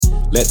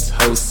Let's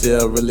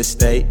wholesale real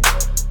estate.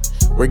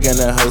 We're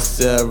gonna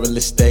wholesale real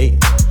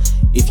estate.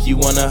 If you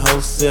wanna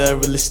wholesale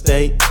real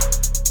estate,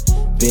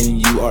 then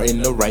you are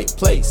in the right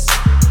place.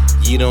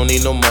 You don't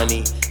need no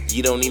money,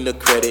 you don't need no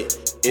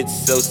credit.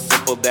 It's so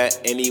simple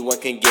that anyone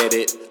can get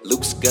it.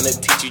 Luke's gonna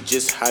teach you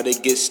just how to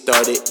get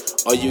started.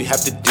 All you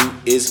have to do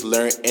is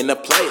learn and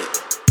apply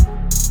it.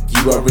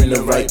 You are in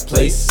the right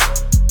place.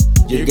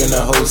 You're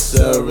gonna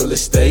wholesale real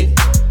estate.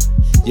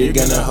 You're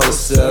gonna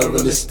wholesale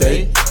real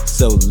estate.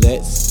 So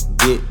let's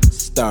get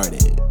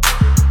started.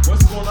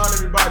 What's going on,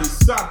 everybody?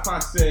 Sak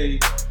Passe,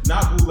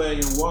 Nabule,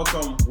 and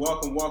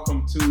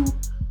welcome to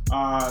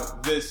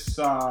this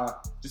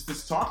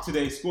talk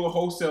today, School of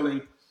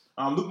Wholesaling.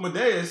 Luke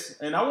Madeus,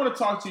 and I want to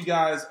talk to you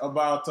guys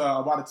about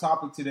a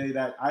topic today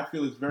that I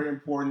feel is very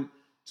important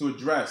to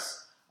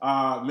address.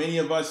 Many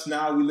of us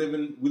now we live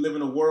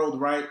in a world,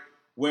 right,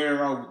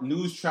 where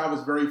news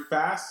travels very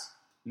fast.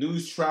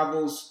 News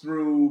travels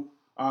through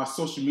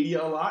social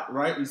media a lot,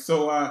 right, and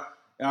so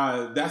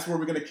that's where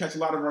we're going to catch a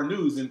lot of our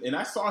news. And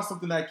I saw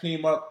something that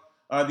came up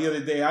the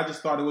other day. I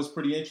just thought it was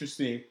pretty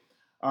interesting,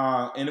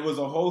 and it was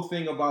a whole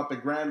thing about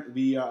not the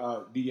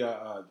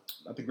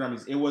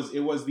Grammys. It was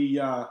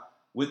the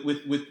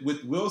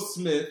with Will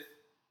Smith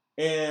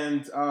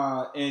and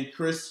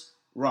Chris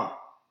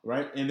Rock,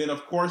 right? And then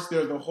of course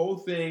there's the whole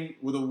thing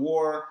with the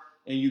war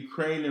in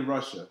Ukraine and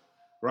Russia,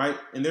 right?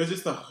 And there's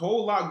just a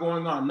whole lot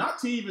going on. Not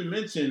to even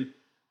mention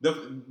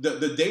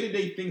the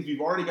day-to-day things we've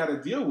already got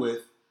to deal with,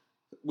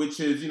 which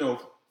is,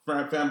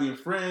 family and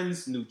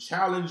friends, new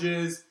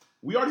challenges.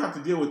 We already have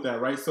to deal with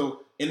that, right?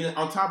 So, and then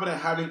on top of that,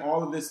 having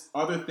all of this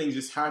other things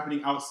just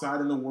happening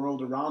outside in the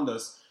world around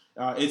us,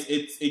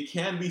 it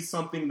can be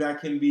something that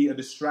can be a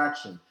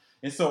distraction.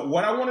 And so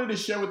what I wanted to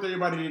share with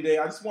everybody today,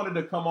 I just wanted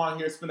to come on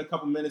here, spend a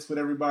couple minutes with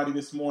everybody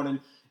this morning,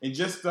 and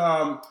just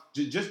help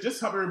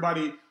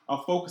everybody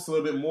focus a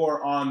little bit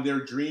more on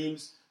their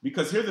dreams.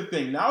 Because here's the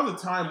thing, now is the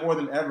time more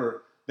than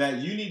ever that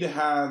you need to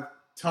have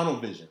tunnel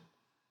vision.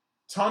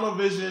 Tunnel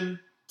vision,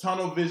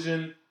 tunnel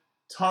vision,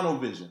 tunnel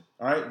vision.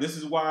 All right. This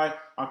is why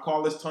I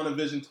call this Tunnel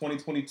Vision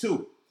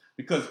 2022.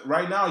 Because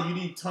right now you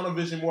need tunnel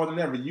vision more than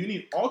ever. You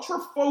need ultra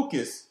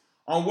focus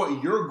on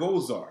what your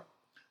goals are.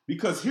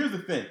 Because here's the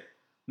thing.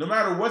 No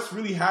matter what's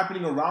really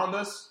happening around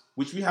us,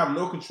 which we have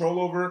no control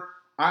over,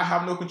 I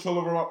have no control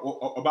over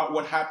about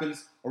what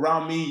happens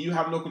around me. You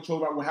have no control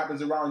about what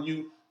happens around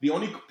you. The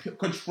only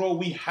control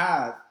we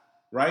have,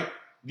 right?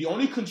 The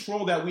only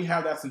control that we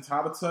have that's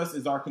entitled to us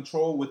is our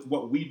control with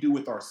what we do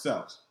with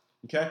ourselves,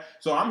 okay?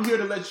 So I'm here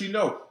to let you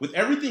know, with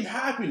everything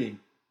happening,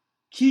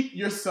 keep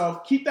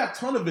that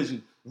tunnel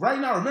vision. Right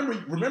now,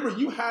 remember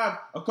you have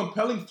a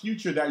compelling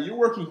future that you're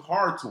working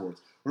hard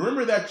towards.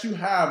 Remember that you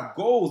have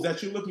goals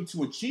that you're looking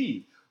to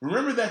achieve.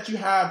 Remember that you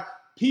have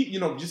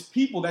just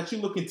people that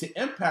you're looking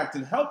to impact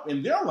and help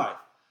in their life.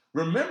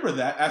 Remember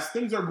that as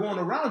things are going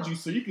around you,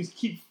 so you can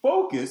keep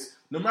focused.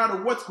 No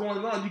matter what's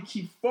going on, you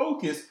keep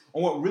focused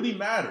on what really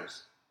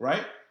matters,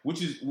 right?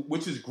 Which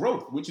is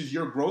growth, which is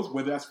your growth,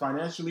 whether that's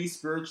financially,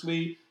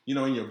 spiritually,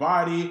 in your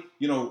body,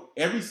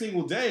 every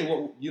single day,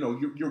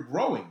 you're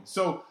growing.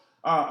 So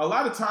a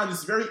lot of times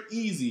it's very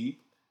easy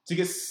to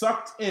get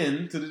sucked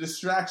into the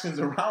distractions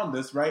around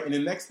us, right? And the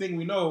next thing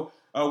we know,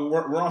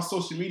 we're on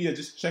social media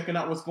just checking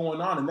out what's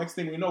going on. And next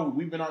thing we know,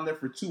 we've been on there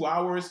for 2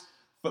 hours.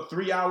 For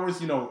 3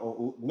 hours,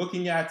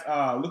 looking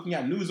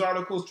at news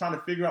articles, trying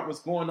to figure out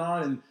what's going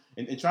on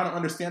and trying to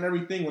understand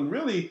everything, when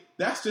really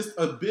that's just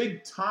a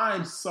big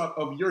time suck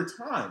of your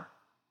time.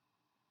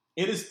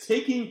 It is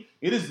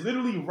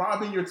literally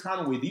robbing your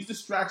time away. These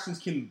distractions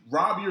can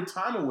rob your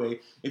time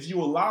away if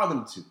you allow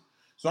them to.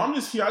 So I'm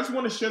just here. I just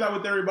want to share that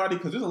with everybody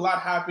because there's a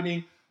lot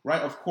happening,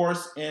 right? Of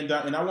course, and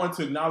I want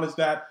to acknowledge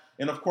that.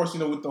 And of course,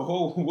 with the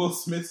whole Will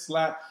Smith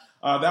slap.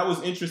 That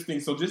was interesting.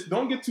 So just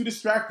don't get too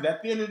distracted.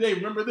 At the end of the day,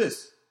 remember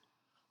this.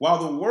 While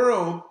the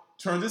world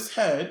turns its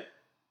head,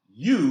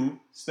 you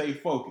stay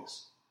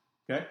focused.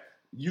 Okay?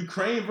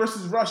 Ukraine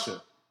versus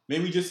Russia.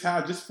 Maybe just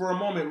for a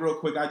moment real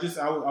quick. I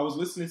was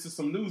listening to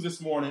some news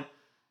this morning,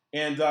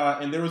 and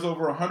there was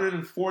over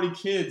 140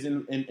 kids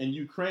in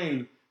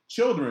Ukraine,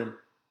 children,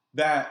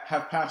 that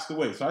have passed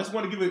away. So I just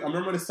want to give a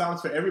moment of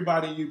silence for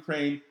everybody in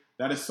Ukraine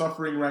that is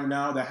suffering right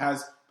now, that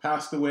has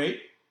passed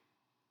away.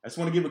 I just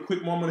want to give a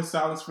quick moment of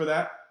silence for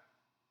that.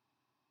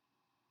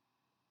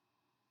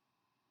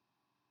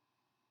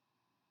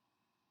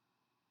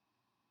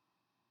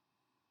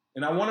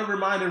 And I want to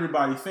remind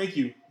everybody, thank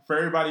you for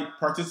everybody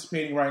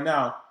participating right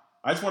now.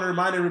 I just want to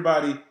remind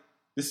everybody,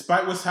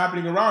 despite what's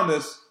happening around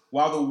us,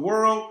 while the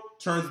world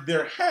turns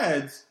their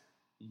heads,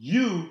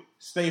 you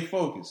stay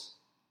focused,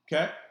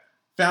 okay?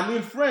 Family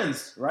and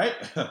friends, right?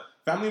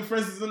 Family and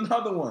friends is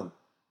another one,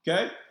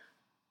 okay?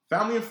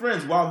 Family and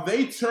friends, while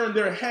they turn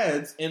their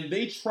heads and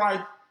they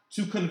try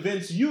to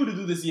convince you to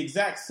do the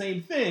exact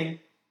same thing,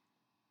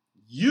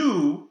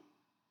 you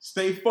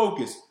stay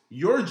focused.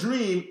 Your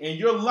dream and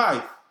your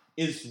life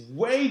is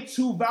way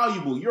too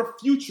valuable. Your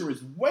future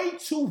is way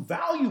too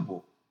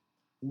valuable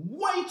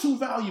Way too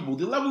valuable.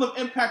 The level of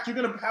impact you're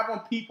going to have on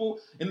people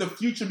in the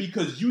future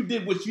because you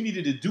did what you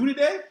needed to do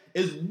today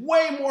is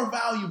way more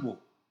valuable.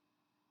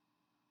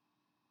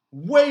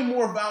 Way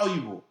more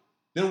valuable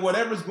than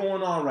whatever's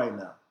going on right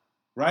now,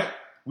 right?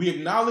 We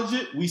acknowledge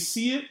it. We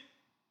see it.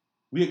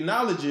 We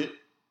acknowledge it,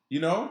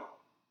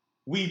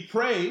 We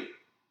pray,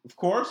 of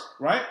course,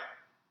 right?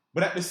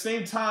 But at the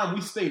same time,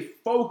 we stay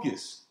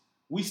focused.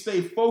 We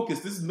stay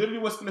focused. This is literally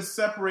what's going to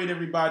separate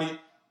everybody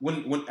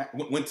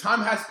when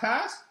time has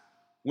passed.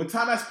 When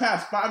time has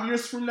passed, 5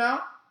 years from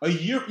now,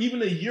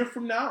 even a year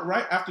from now,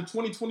 right? After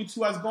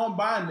 2022 has gone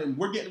by and then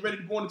we're getting ready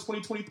to go into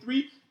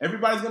 2023,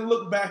 everybody's going to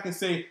look back and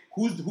say,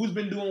 who's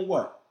been doing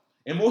what?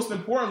 And most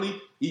importantly,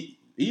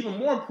 even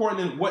more important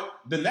than what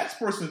the next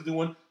person's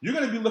doing, you're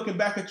going to be looking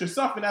back at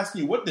yourself and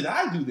asking you, what did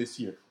I do this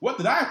year? What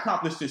did I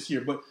accomplish this year?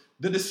 But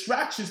the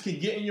distractions can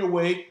get in your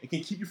way and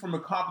can keep you from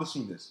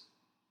accomplishing this.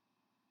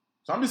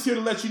 So I'm just here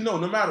to let you know,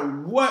 no matter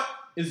what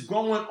is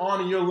going on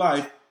in your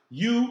life,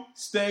 you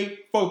stay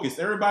focused.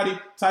 Everybody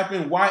type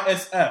in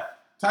YSF.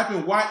 Type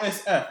in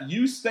YSF.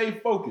 You stay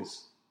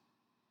focused.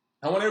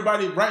 I want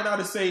everybody right now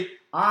to say,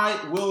 I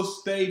will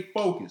stay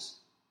focused.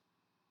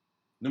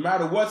 No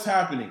matter what's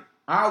happening,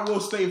 I will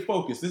stay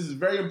focused. This is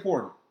very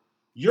important.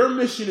 Your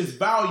mission is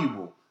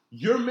valuable.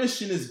 Your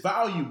mission is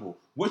valuable.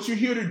 What you're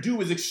here to do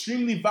is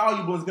extremely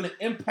valuable. It's going to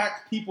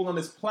impact people on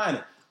this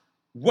planet.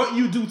 What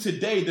you do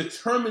today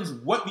determines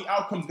what the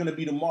outcome is going to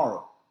be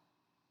tomorrow.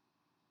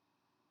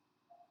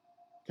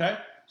 Okay?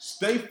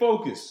 Stay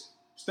focused.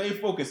 Stay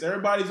focused.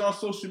 Everybody's on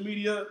social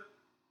media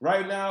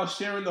right now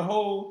sharing the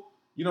whole,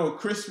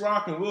 Chris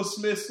Rock and Will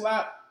Smith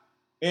slap.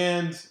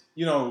 And,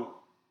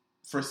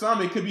 for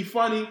some it could be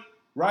funny,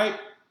 right?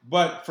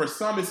 But for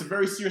some it's a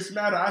very serious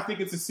matter. I think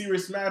it's a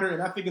serious matter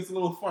and I think it's a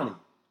little funny.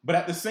 But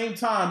at the same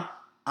time,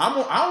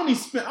 I only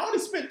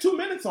spent 2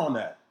 minutes on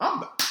that.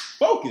 I'm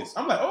focused.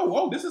 I'm like,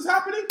 oh, this is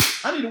happening.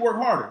 I need to work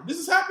harder. This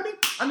is happening.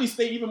 I need to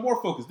stay even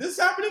more focused. This is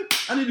happening.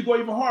 I need to go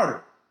even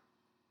harder.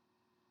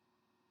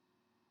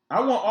 I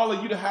want all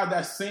of you to have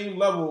that same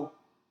level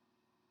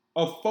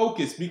of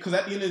focus because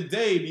at the end of the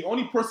day, the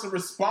only person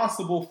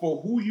responsible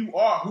for who you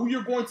are, who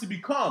you're going to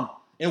become,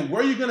 and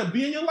where you're going to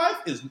be in your life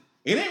it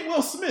ain't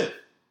Will Smith.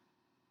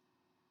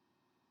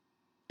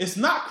 It's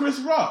not Chris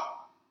Rock.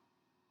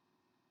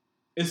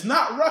 It's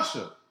not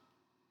Russia.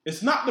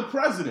 It's not the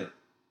president.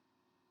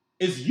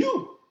 It's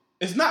you.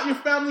 It's not your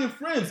family and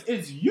friends.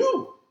 It's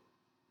you.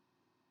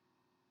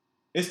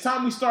 It's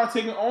time we start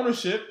taking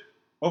ownership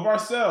of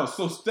ourselves.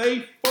 So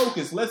stay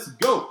focused. Let's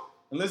go.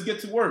 And let's get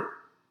to work.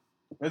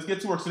 Let's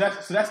get to work. So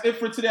that's it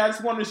for today. I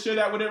just wanted to share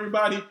that with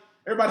everybody.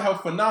 Everybody have a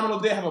phenomenal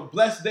day. Have a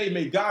blessed day.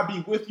 May God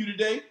be with you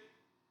today.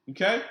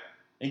 Okay?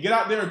 And get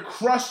out there and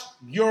crush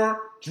your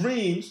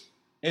dreams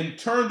and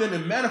turn them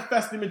and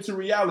manifest them into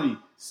reality.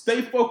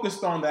 Stay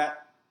focused on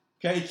that.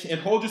 Okay?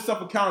 And hold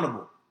yourself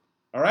accountable.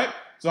 All right?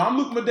 So I'm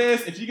Luke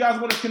Medeiros. If you guys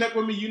want to connect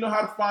with me, you know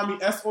how to find me,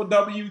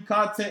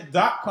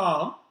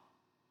 SOWcontent.com.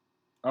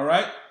 All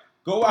right?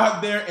 Go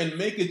out there and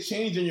make a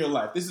change in your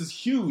life. This is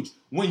huge.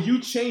 When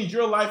you change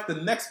your life, the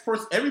next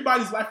person,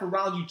 everybody's life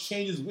around you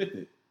changes with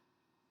it.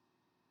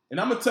 And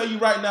I'm going to tell you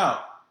right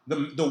now,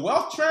 the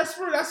wealth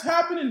transfer that's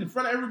happening in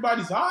front of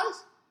everybody's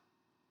eyes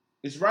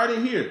is right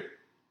in here.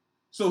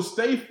 So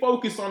stay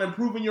focused on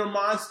improving your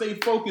mind. Just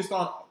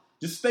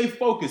stay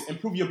focused.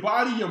 Improve your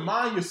body, your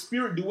mind, your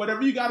spirit. Do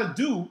whatever you got to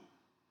do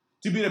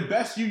to be the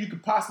best you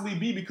could possibly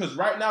be, because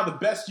right now the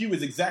best you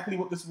is exactly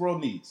what this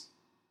world needs.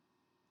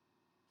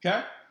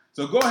 Okay?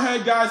 So go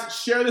ahead, guys.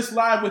 Share this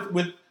live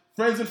with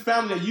friends and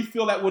family that you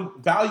feel that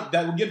would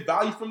get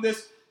value from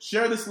this.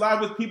 Share this live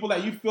with people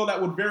that you feel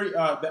that would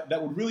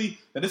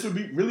this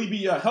would really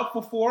be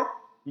helpful for.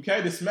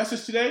 Okay, this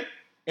message today.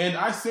 And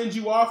I send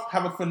you off.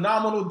 Have a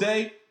phenomenal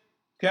day.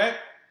 Okay,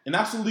 and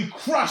absolutely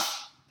crush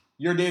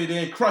your day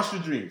today and crush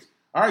your dreams.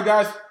 All right,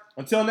 guys.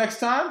 Until next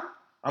time,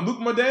 I'm Luke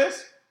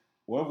Medeiros.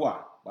 Au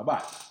revoir.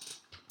 Bye-bye.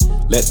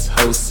 Let's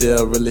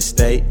wholesale real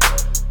estate.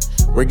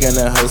 We're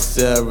gonna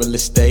wholesale real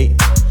estate.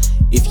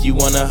 If you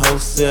wanna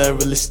wholesale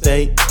real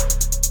estate,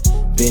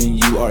 then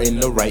you are in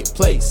the right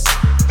place.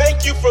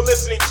 Thank you for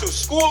listening to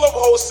School of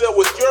Wholesale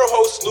with your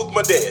host, Luke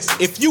Medeiros.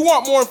 If you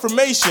want more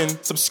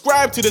information,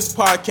 subscribe to this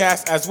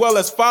podcast as well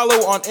as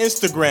follow on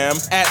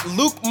Instagram at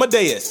Luke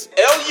Medeiros.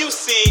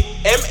 LucMadeus.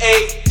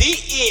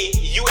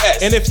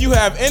 And if you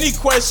have any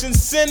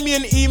questions, send me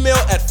an email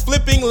at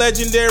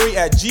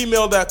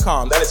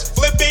flippinglegendary@gmail.com. That is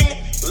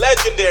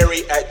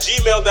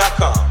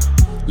flippinglegendary@gmail.com.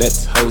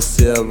 Let's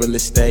wholesale real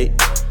estate.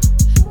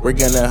 We're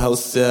gonna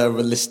wholesale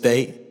real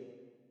estate.